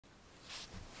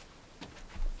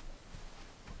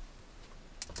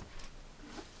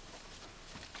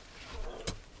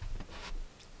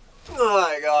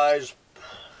guys.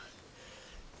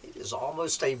 It is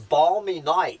almost a balmy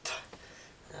night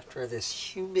after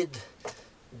this humid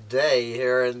day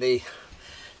here in the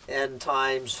end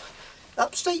times.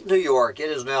 Upstate New York, it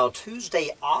is now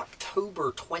Tuesday,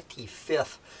 October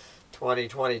 25th,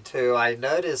 2022. I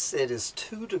notice it is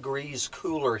 2 degrees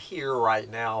cooler here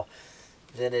right now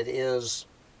than it is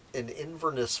in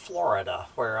Inverness, Florida,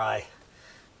 where I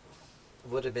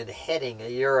would have been heading a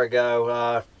year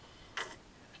ago.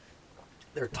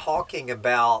 They're talking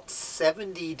about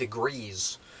 70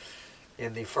 degrees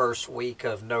in the first week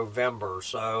of November.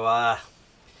 So I'm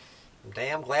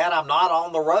damn glad I'm not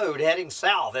on the road heading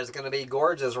south. It's going to be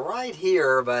gorgeous right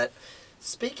here. But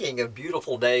speaking of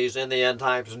beautiful days in the end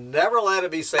times, never let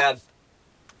it be said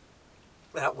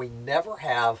that we never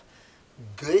have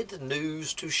good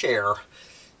news to share.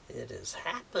 It has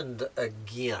happened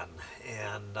again.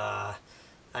 And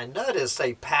I noticed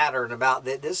a pattern about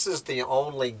that. This is the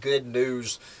only good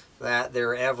news that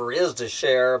there ever is to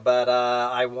share, but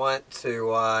I want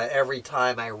to, every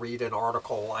time I read an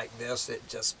article like this, it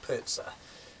just puts a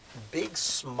big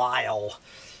smile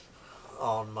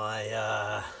on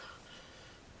my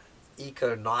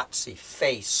eco-Nazi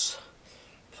face.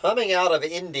 Coming out of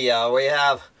India, we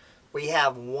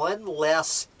have one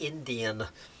less Indian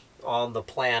on the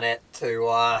planet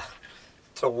to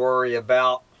worry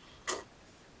about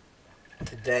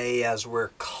today, as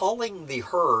we're culling the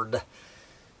herd.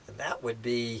 And that would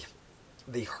be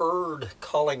the herd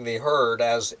culling the herd,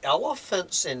 as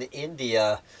elephants in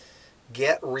India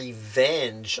get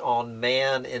revenge on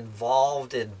man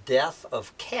involved in death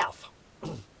of calf.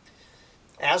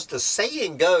 As the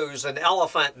saying goes, an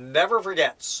elephant never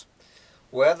forgets.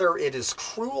 Whether it is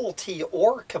cruelty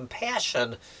or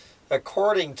compassion,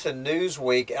 according to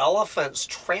Newsweek, elephants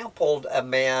trampled a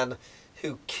man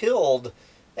who killed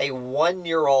a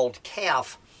 1-year-old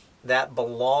calf that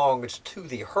belonged to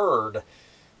the herd.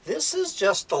 This is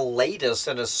just the latest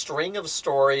in a string of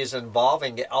stories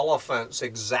involving elephants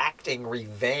exacting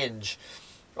revenge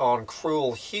on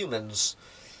cruel humans.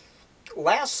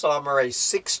 Last summer, a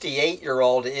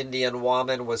 68-year-old Indian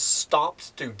woman was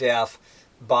stomped to death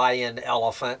by an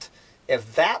elephant.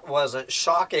 If that wasn't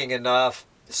shocking enough,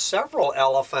 several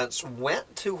elephants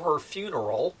went to her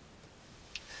funeral,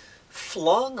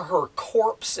 flung her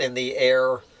corpse in the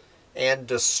air, and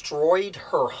destroyed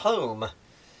her home.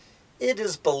 It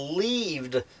is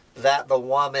believed that the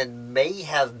woman may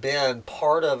have been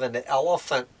part of an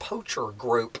elephant poacher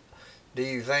group. Do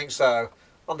you think so?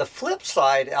 On the flip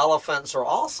side, elephants are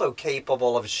also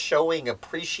capable of showing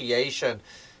appreciation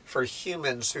for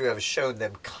humans who have shown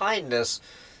them kindness.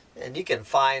 And you can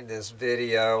find this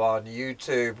video on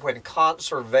YouTube. When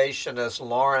conservationist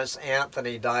Lawrence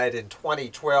Anthony died in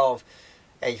 2012,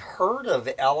 a herd of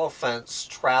elephants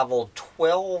traveled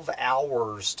 12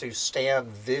 hours to stand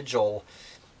vigil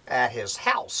at his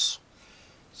house.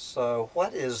 So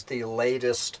what is the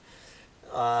latest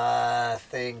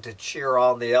thing to cheer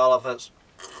on the elephants?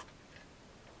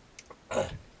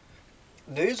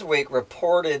 Newsweek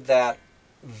reported that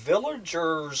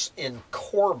villagers in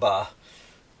Korba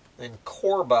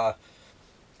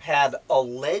had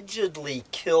allegedly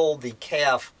killed the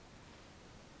calf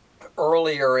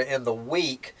earlier in the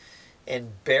week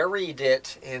and buried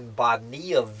it in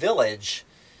Bania village.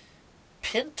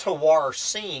 Pintawar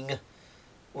Singh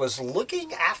was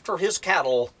looking after his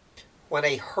cattle when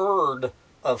a herd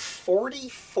of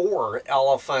 44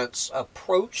 elephants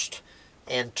approached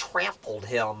and trampled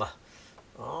him.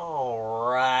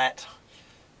 All right.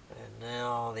 And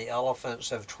now the elephants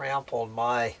have trampled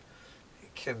my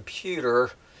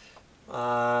computer.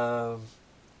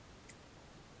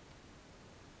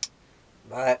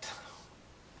 But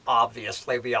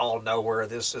obviously we all know where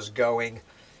this is going.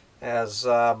 As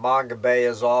Manga Bay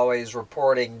is always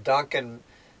reporting,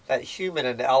 that human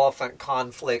and elephant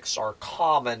conflicts are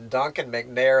common. Duncan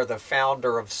McNair, the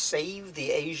founder of Save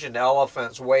the Asian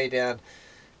Elephants, weighed in,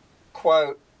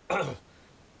 quote,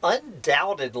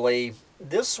 "Undoubtedly,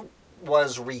 this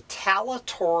was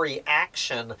retaliatory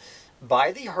action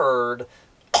by the herd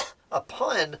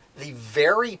upon the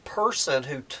very person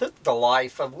who took the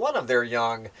life of one of their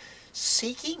young,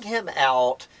 seeking him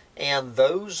out and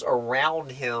those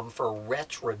around him for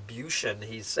retribution,"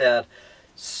 he said.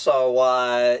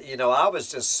 So, you know, I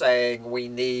was just saying we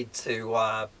need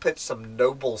to put some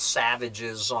noble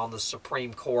savages on the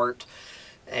Supreme Court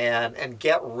and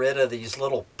get rid of these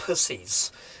little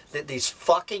pussies, these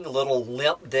fucking little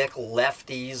limp dick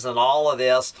lefties and all of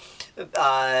this,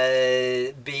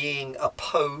 being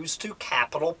opposed to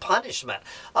capital punishment.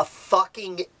 A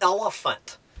fucking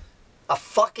elephant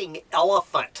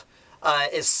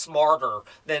is smarter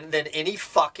than any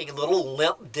fucking little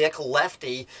limp dick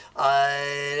lefty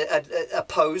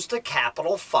opposed to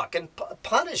capital fucking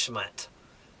punishment.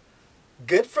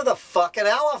 Good for the fucking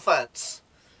elephants.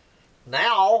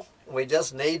 Now we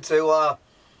just need to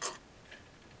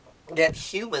get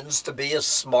humans to be as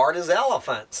smart as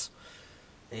elephants.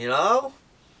 You know?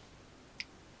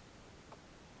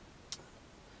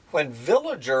 When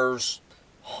villagers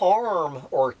harm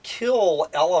or kill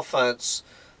elephants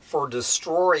for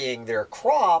destroying their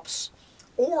crops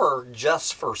or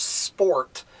just for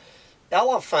sport,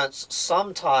 elephants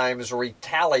sometimes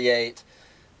retaliate.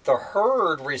 The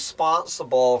herd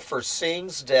responsible for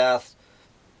Singh's death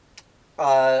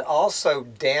also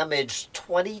damaged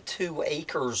 22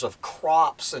 acres of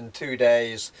crops in 2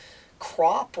 days.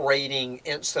 Crop raiding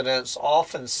incidents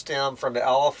often stem from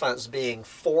elephants being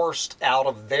forced out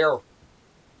of their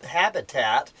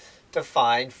habitat to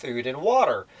find food and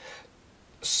water.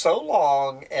 So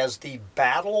long as the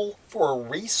battle for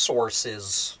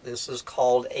resources, this is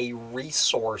called a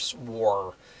resource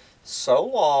war, so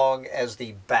long as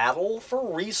the battle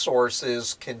for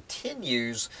resources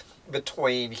continues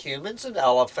between humans and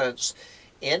elephants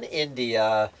in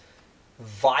India,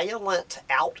 violent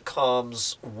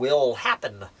outcomes will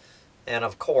happen. And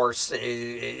of course,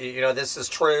 you know, this is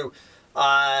true,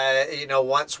 you know,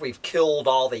 once we've killed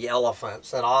all the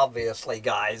elephants. And obviously,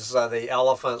 guys, the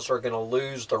elephants are going to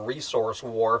lose the resource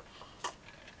war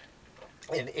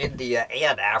in India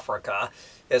and Africa.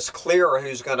 It's clear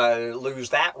who's going to lose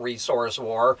that resource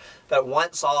war. But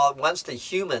once the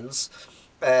humans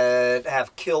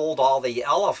have killed all the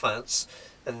elephants,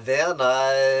 then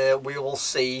we will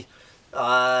see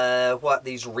what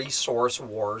these resource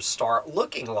wars start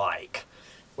looking like.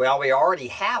 Well, we already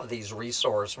have these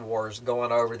resource wars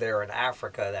going over there in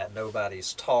Africa that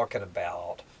nobody's talking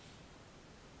about.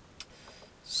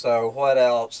 So what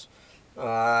else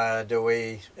do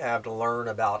we have to learn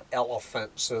about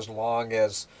elephants as long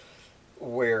as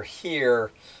we're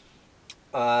here?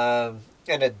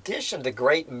 In addition to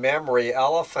great memory,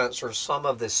 elephants are some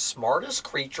of the smartest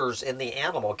creatures in the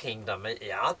animal kingdom.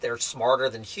 Yeah, they're smarter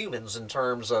than humans in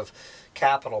terms of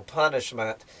capital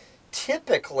punishment.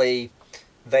 Typically,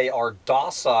 they are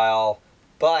docile,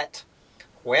 but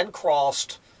when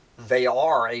crossed, they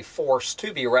are a force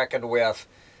to be reckoned with.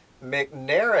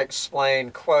 McNair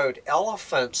explained, quote,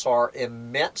 "Elephants are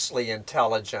immensely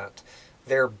intelligent.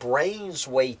 Their brains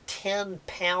weigh 10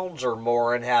 pounds or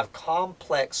more and have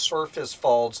complex surface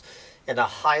folds and a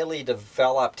highly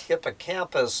developed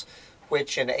hippocampus,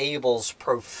 which enables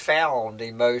profound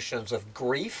emotions of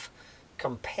grief,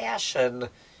 compassion,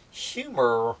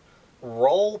 humor,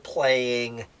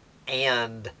 role-playing,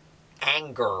 and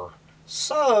anger."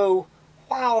 So,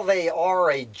 while they are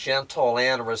a gentle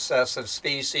and recessive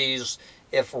species,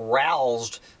 if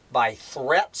roused by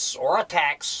threats or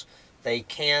attacks, they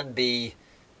can be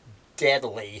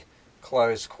deadly,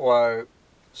 close quote.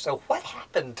 So what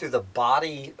happened to the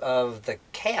body of the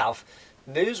calf?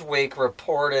 Newsweek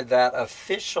reported that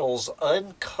officials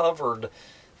uncovered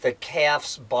the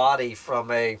calf's body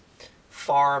from a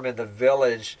farm in the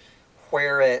village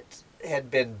where it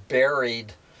had been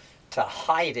buried to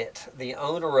hide it. The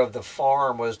owner of the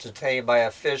farm was detained by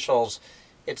officials.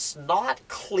 It's not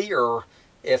clear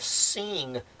if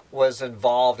Singh was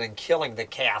involved in killing the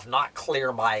calf. Not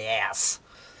clear my ass.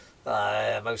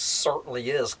 Most certainly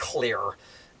is clear.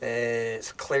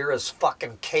 It's clear as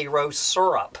fucking Cairo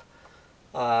syrup.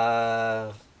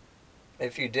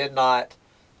 If you did not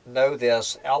know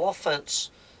this,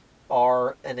 elephants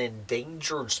are an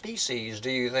endangered species. Do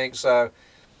you think so?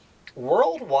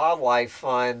 World Wildlife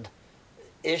Fund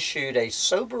issued a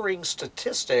sobering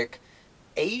statistic.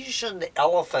 Asian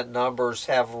elephant numbers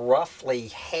have roughly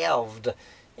halved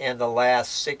in the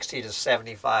last 60 to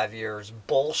 75 years.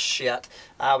 Bullshit.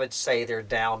 I would say they're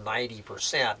down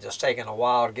 90%, just taking a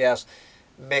wild guess.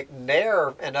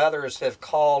 McNair and others have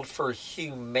called for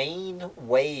humane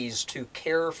ways to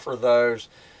care for those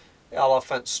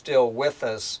elephants still with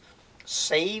us.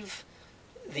 Save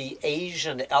the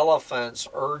Asian Elephants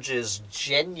urges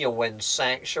genuine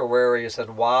sanctuaries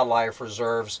and wildlife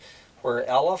reserves where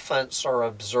elephants are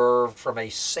observed from a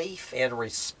safe and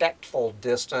respectful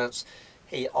distance.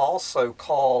 He also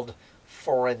called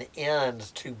for an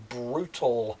end to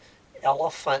brutal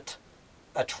elephant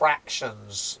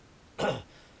attractions.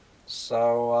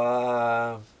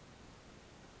 So,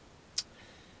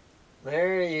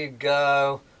 there you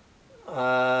go.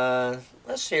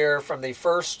 Let's hear from the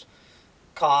first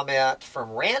comment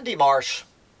from Randy Marsh.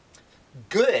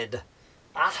 Good.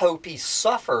 I hope he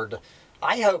suffered.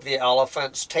 I hope the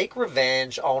elephants take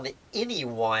revenge on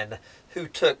anyone who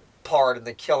took part in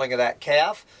the killing of that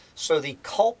calf. So the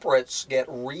culprits get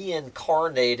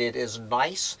reincarnated as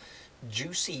nice,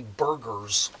 juicy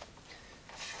burgers.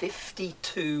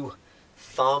 52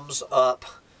 thumbs up,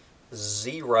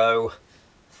 0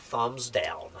 thumbs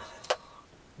down.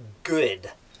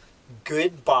 Good.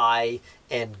 Goodbye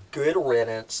and good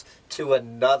riddance to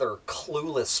another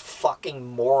clueless fucking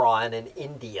moron in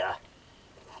India.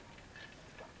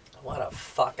 What a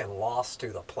fucking loss to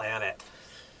the planet.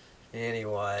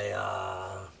 Anyway,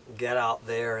 get out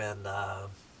there and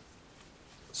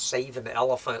save an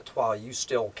elephant while you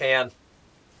still can.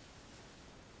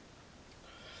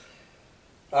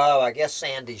 Oh, I guess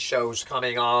Sandy's show's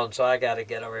coming on, so I got to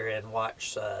get over here and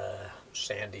watch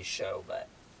Sandy's show. But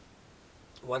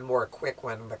one more quick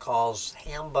one, because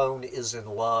Hambone is in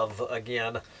love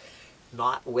again,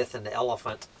 not with an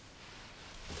elephant.